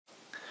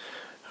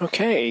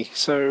Okay,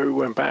 so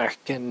we're back,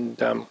 and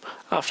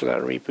after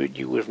that reboot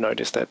you would have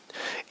noticed that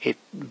it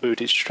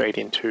booted straight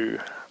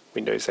into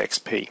Windows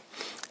XP,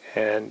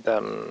 and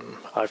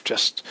I've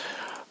just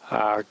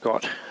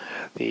got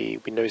the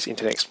Windows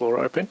Internet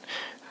Explorer open.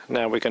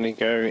 Now we're going to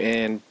go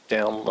and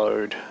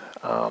download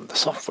the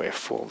software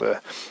for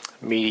the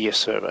media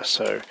server.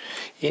 So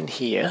in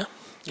here,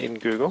 in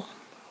Google,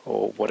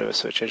 or whatever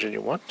search engine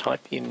you want,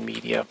 type in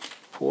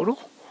MediaPortal.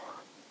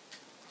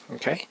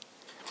 Okay,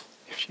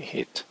 if you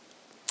hit,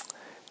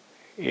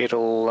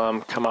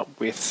 it'll come up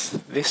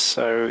with this.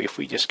 So if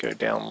we just go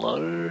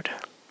download,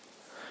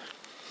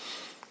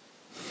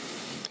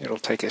 it'll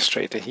take us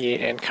straight to here,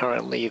 and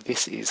currently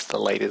this is the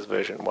latest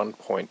version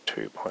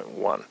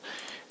 1.2.1.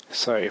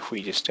 so if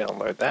we just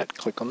download that,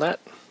 click on that,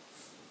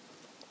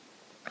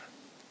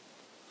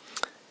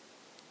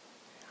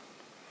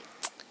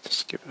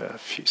 just give it a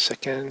few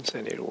seconds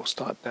and it will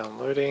start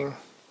downloading.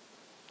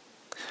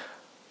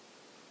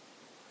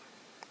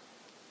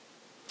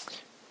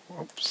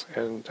 Oops,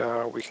 and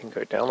we can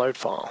go download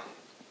file.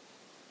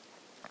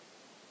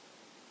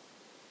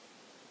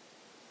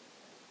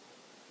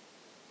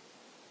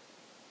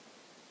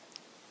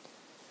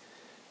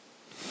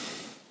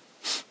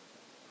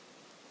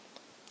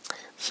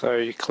 So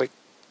you click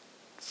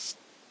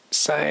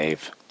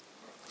save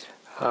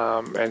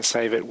and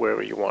save it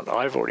wherever you want.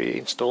 I've already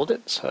installed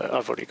it, so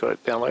I've already got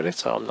it downloaded,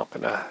 so I'm not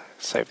going to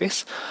save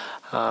this.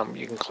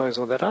 You can close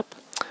all that up.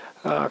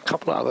 A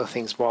couple of other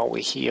things while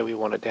we're here we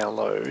want to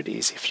download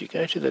is if you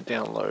go to the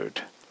download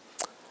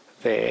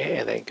there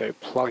and then go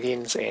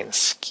plugins and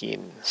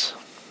skins.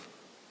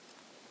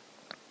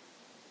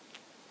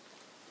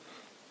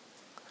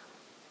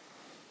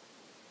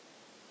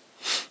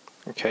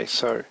 Okay,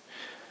 so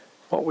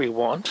what we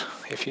want,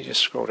 if you just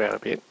scroll down a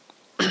bit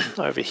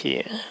over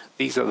here,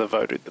 these are the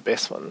voted the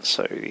best ones.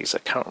 So these are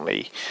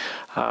currently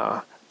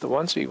the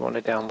ones we want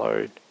to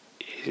download.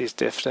 Is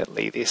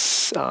definitely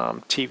this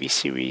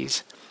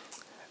TvSeries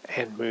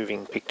and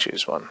moving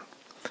pictures one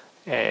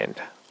and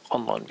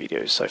online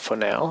videos. So for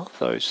now,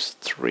 those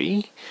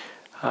three,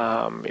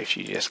 if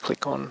you just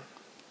click on,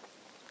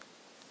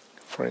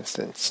 for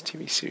instance,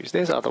 TvSeries,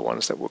 there's other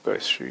ones that we'll go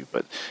through,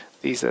 but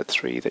these are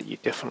three that you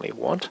definitely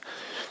want.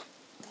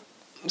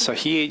 So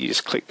here you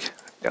just click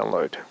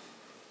download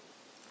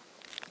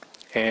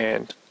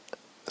and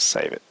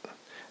save it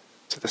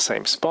to the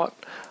same spot.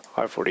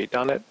 I've already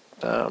done it,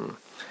 and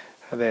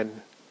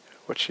then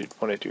what you'd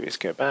want to do is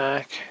go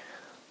back,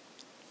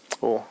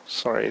 or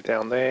sorry,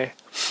 down there,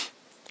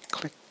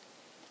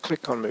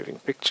 click on moving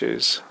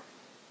pictures.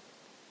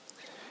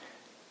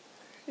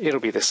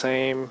 It'll be the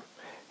same,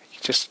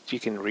 just you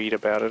can read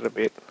about it a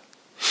bit.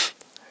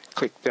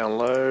 Click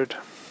download,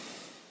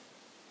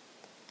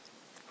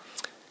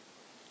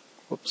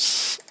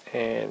 whoops,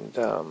 and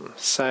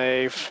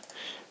save.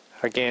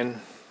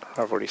 Again,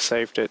 I've already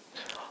saved it,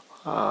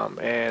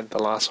 and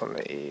the last one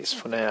is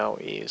for now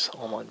is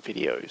online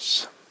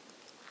videos.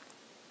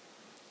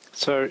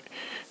 So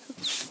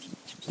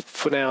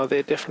for now,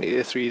 they're definitely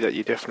the three that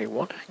you definitely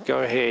want.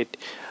 Go ahead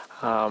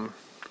and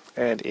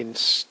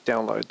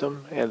download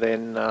them, and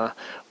then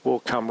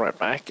we'll come right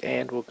back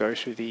and we'll go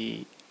through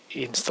the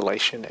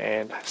installation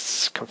and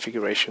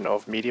configuration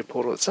of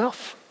MediaPortal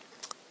itself.